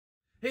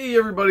Hey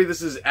everybody,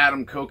 this is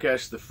Adam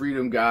Kokesh, the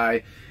Freedom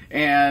Guy,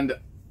 and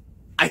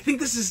I think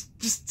this is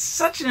just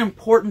such an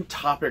important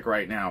topic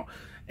right now.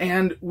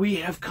 And we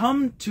have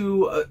come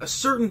to a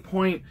certain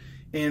point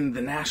in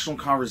the national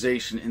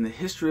conversation, in the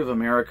history of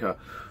America,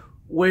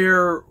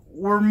 where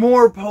we're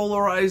more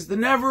polarized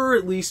than ever,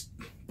 at least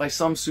by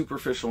some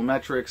superficial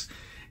metrics.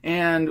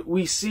 And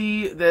we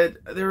see that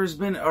there has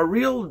been a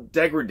real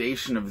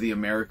degradation of the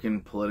American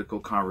political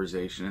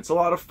conversation. It's a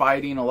lot of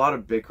fighting, a lot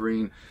of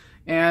bickering,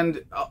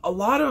 and a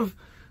lot of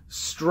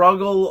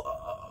struggle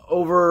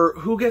over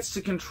who gets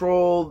to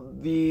control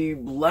the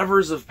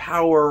levers of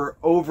power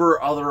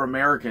over other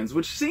Americans,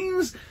 which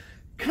seems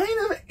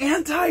kind of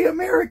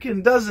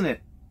anti-American, doesn't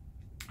it?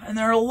 And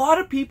there are a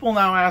lot of people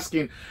now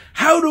asking,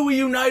 how do we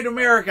unite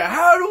America?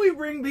 How do we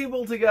bring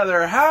people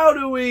together? How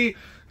do we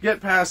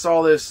get past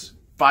all this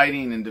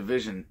fighting and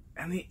division?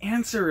 And the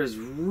answer is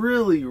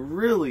really,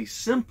 really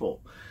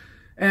simple.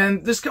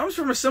 And this comes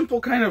from a simple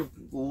kind of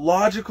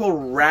logical,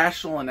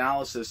 rational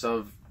analysis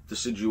of the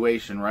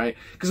situation, right?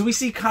 Because we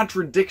see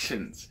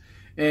contradictions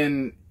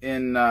in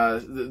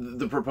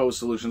the proposed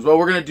solutions. Well,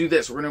 we're going to do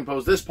this. We're going to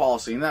impose this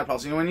policy and that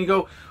policy. And when you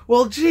go,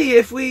 well, gee,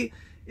 if we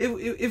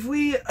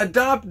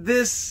adopt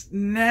this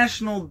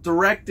national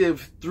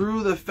directive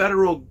through the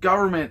federal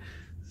government,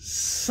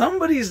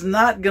 somebody's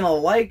not going to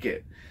like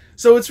it.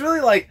 So it's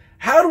really like,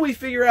 how do we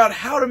figure out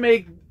how to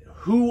make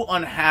who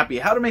unhappy?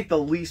 How to make the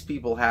least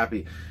people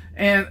happy?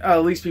 And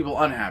least people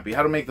unhappy,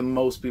 how to make the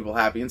most people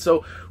happy. And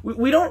so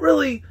we don't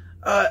really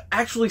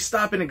actually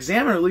stop and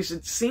examine, or at least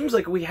it seems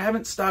like we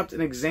haven't stopped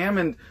and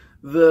examined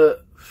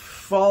the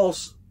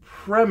false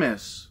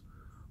premise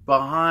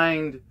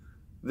behind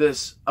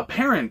this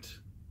apparent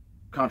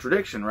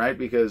contradiction, right?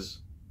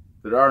 Because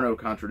there are no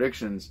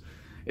contradictions.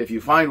 If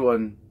you find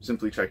one,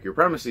 simply check your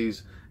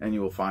premises, and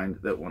you will find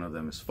that one of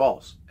them is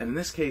false. And in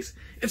this case,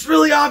 it's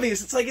really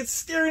obvious. It's like it's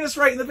staring us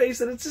right in the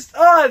face, and it's just,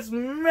 it's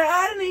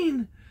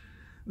maddening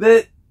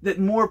that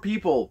more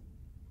people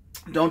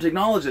don't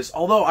acknowledge this.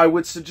 Although I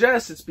would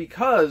suggest it's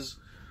because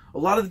a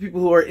lot of the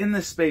people who are in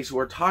this space, who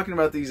are talking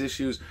about these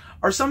issues,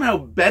 are somehow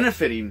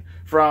benefiting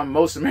from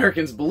most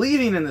Americans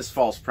believing in this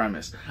false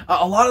premise.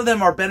 A lot of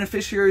them are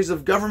beneficiaries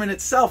of government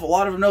itself. A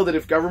lot of them know that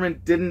if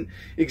government didn't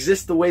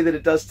exist the way that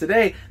it does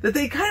today, that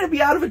they'd kind of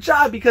be out of a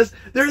job because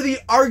they're the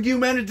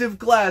argumentative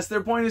class.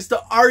 Their point is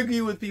to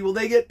argue with people.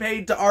 They get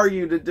paid to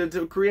argue,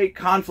 to create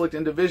conflict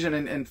and division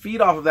and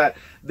feed off of that.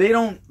 They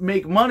don't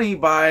make money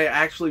by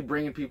actually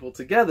bringing people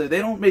together. They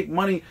don't make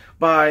money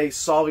by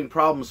solving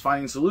problems,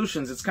 finding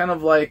solutions. It's kind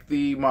of like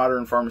the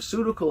modern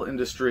pharmaceutical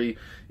industry.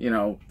 You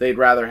know, they'd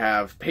rather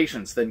have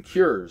patients than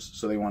cures,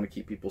 so they want to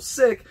keep people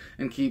sick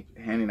and keep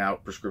handing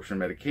out prescription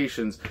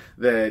medications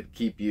that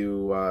keep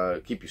you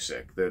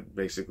sick, that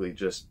basically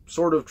just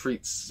sort of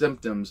treat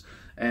symptoms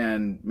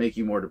and make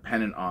you more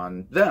dependent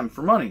on them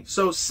for money.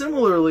 So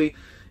similarly,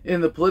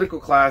 in the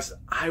political class,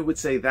 I would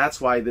say that's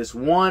why this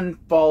one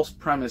false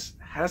premise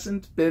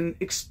hasn't been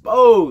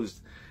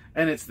exposed,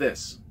 and it's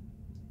this: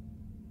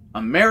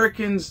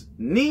 Americans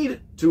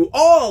need to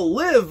all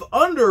live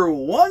under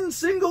one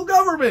single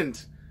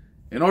government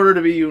in order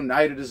to be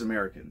united as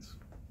Americans.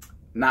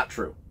 Not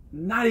true.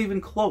 Not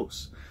even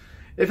close.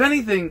 If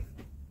anything,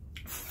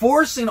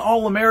 forcing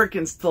all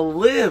Americans to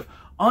live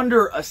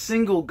under a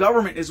single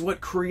government is what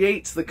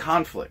creates the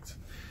conflict.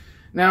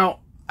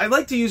 Now, I'd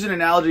like to use an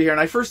analogy here, and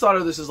I first thought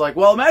of this as like,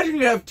 well, imagine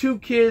you have two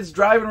kids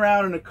driving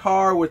around in a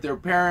car with their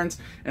parents,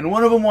 and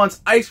one of them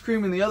wants ice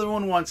cream and the other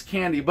one wants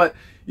candy. But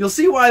you'll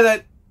see why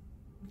that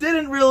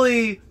didn't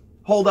really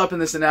hold up in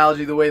this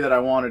analogy the way that I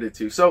wanted it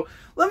to. So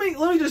let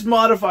me just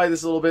modify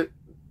this a little bit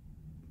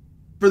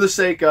for the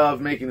sake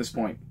of making this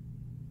point.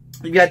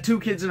 You got two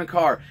kids in a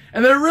car,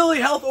 and they're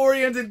really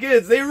health-oriented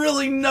kids. They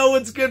really know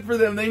what's good for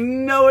them. They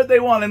know what they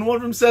want. And one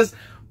of them says,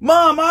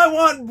 Mom, I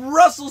want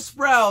Brussels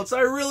sprouts. I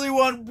really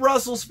want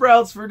Brussels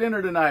sprouts for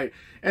dinner tonight.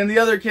 And the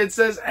other kid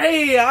says,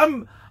 hey,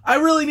 I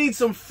really need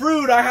some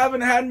fruit. I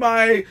haven't had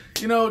my,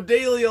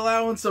 daily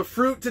allowance of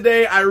fruit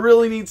today. I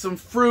really need some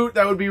fruit.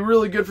 That would be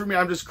really good for me.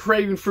 I'm just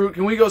craving fruit.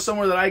 Can we go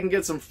somewhere that I can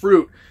get some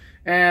fruit?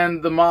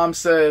 And the mom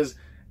says,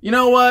 you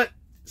know what?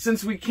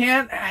 Since we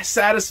can't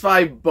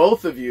satisfy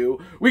both of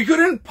you, we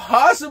couldn't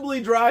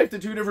possibly drive to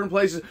two different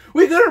places.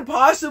 We couldn't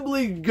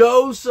possibly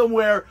go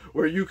somewhere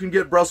where you can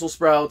get Brussels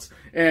sprouts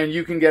and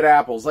you can get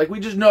apples. Like,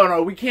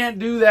 no, we can't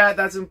do that.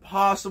 That's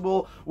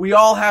impossible. We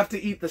all have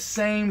to eat the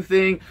same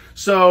thing.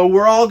 So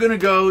we're all going to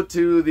go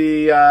to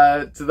the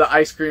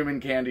ice cream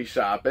and candy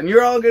shop, and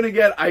you're all going to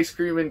get ice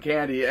cream and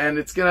candy, and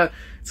it's going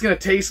to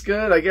taste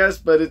good, I guess,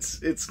 but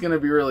it's going to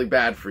be really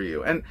bad for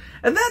you. And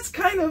that's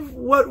kind of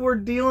what we're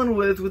dealing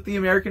with the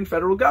American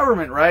federal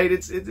government, right?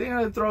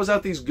 It throws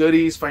out these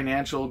goodies,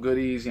 financial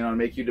goodies, to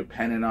make you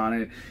dependent on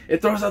it.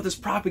 It throws out this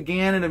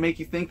propaganda to make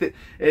you think that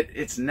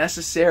it's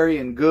necessary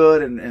and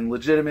good and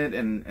legitimate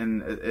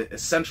and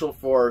essential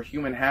for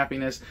human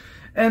happiness.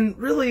 And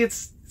really,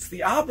 it's It's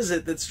the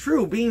opposite that's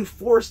true. Being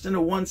forced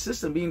into one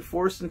system, being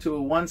forced into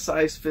a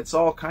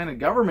one-size-fits-all kind of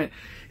government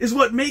is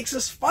what makes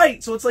us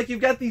fight. So it's like you've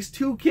got these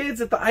two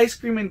kids at the ice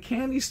cream and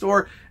candy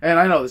store, and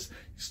I know this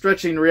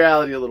stretching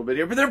reality a little bit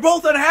here, but they're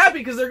both unhappy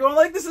because they're going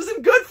like, this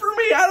isn't good for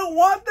me, I don't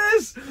want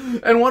this.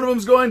 And one of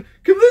them's going,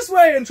 come this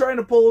way, and trying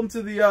to pull them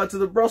to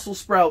the Brussels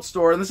sprout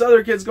store, and this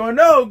other kid's going,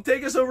 no,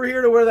 take us over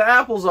here to where the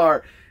apples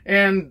are.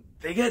 And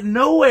they get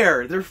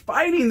nowhere. They're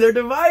fighting. They're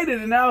divided.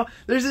 And now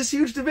there's this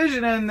huge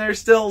division and they're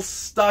still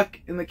stuck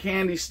in the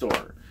candy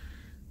store.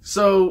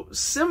 So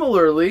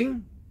similarly,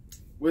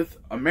 with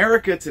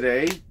America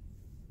today,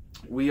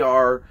 we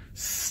are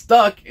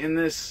stuck in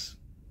this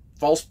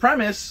false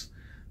premise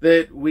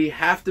that we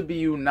have to be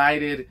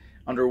united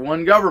under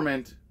one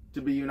government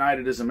to be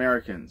united as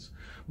Americans.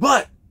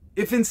 But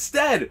if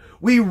instead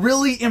we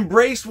really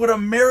embraced what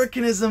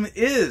Americanism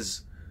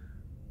is,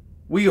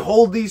 we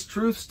hold these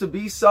truths to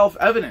be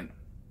self-evident,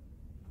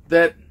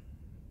 that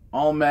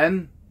all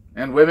men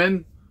and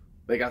women,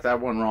 they got that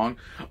one wrong,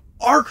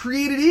 are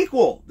created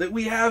equal, that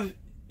we have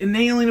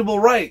inalienable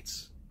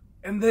rights,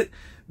 and that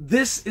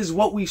this is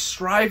what we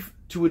strive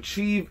to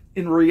achieve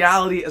in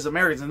reality as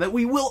Americans, and that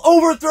we will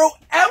overthrow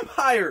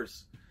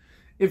empires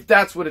if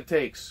that's what it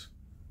takes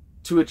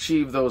to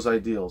achieve those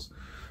ideals.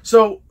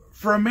 So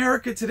for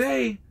America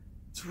today,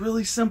 it's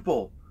really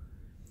simple.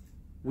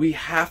 We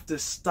have to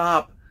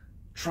stop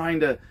trying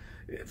to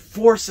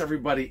force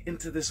everybody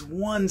into this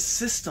one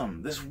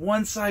system, this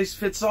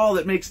one-size-fits-all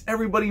that makes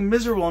everybody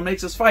miserable and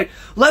makes us fight.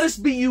 Let us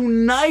be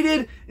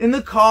united in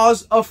the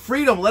cause of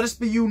freedom. Let us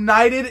be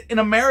united in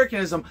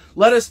Americanism.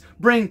 Let us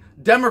bring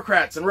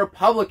Democrats and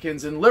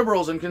Republicans and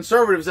liberals and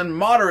conservatives and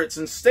moderates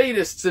and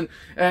statists and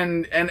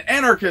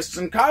anarchists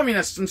and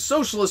communists and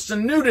socialists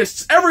and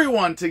nudists,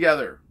 everyone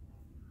together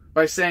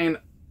by saying,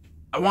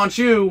 I want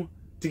you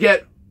to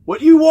get what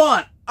you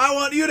want. I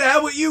want you to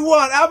have what you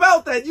want. How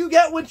about that? You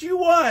get what you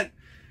want.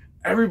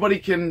 Everybody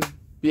can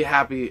be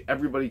happy.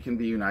 Everybody can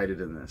be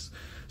united in this.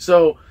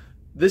 So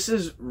this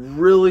is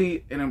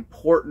really an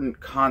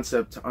important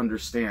concept to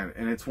understand.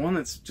 And it's one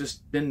that's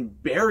just been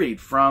buried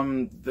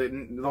from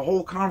the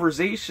whole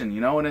conversation,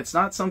 you know, and it's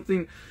not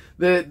something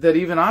that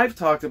even I've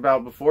talked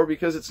about before,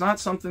 because it's not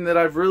something that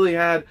I've really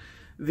had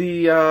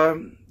the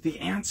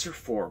answer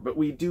for, but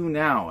we do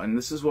now. And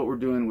this is what we're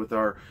doing with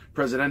our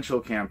presidential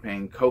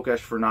campaign, Kokesh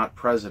for Not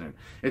President.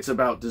 It's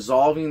about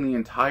dissolving the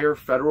entire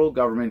federal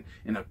government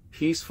in a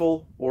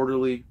peaceful,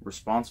 orderly,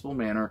 responsible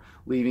manner,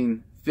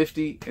 leaving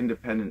 50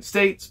 independent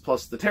states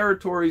plus the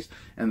territories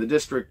and the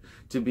district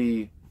to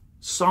be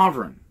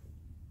sovereign,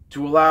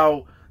 to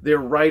allow their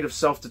right of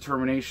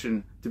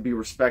self-determination to be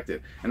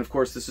respected. And of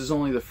course, this is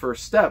only the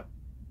first step,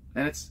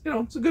 and it's, you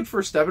know, it's a good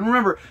first step. And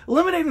remember,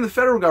 eliminating the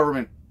federal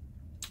government,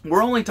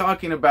 we're only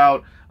talking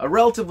about a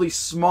relatively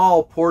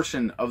small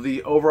portion of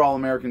the overall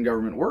American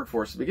government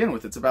workforce to begin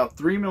with. It's about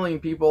 3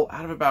 million people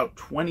out of about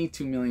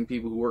 22 million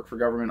people who work for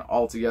government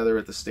altogether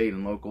at the state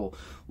and local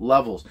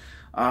levels.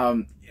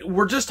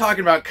 We're just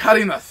talking about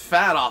cutting the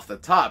fat off the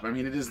top. I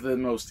mean, it is the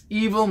most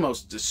evil,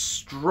 most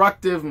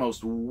destructive,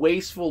 most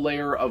wasteful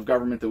layer of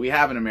government that we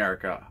have in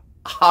America,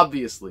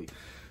 obviously.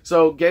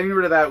 So getting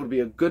rid of that would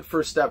be a good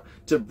first step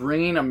to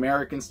bringing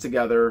Americans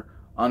together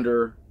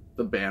under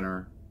the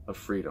banner of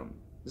freedom.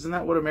 Isn't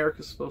that what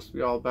America's supposed to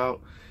be all about?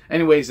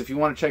 Anyways, if you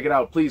want to check it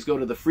out, please go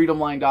to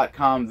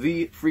thefreedomline.com,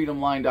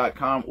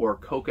 thefreedomline.com, or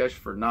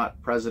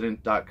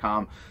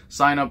kokeshfornotpresident.com.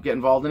 Sign up, get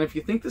involved. And if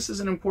you think this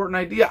is an important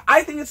idea,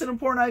 I think it's an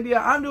important idea.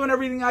 I'm doing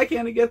everything I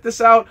can to get this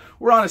out.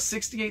 We're on a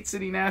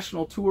 68-city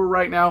national tour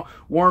right now,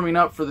 warming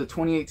up for the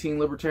 2018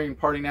 Libertarian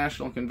Party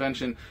National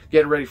Convention,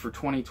 getting ready for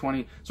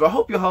 2020. So I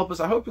hope you'll help us.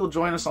 I hope you'll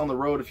join us on the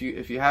road. If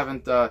you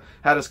haven't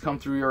had us come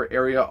through your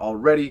area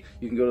already,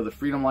 you can go to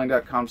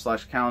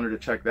thefreedomline.com/calendar to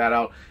check that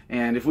out.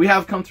 And if we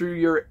have come through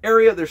your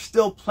area, there's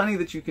still plenty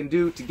that you can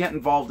do to get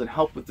involved and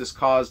help with this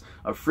cause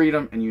of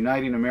freedom and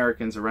uniting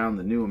Americans around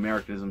the new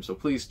Americanism. So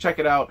please check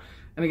it out.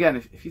 And again,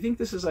 if you think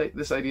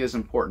this idea is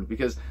important,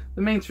 because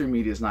the mainstream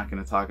media is not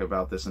going to talk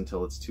about this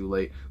until it's too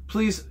late,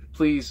 please,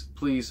 please,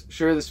 please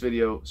share this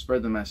video,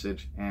 spread the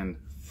message, and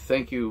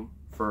thank you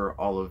for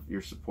all of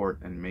your support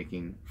and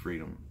making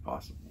freedom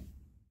possible.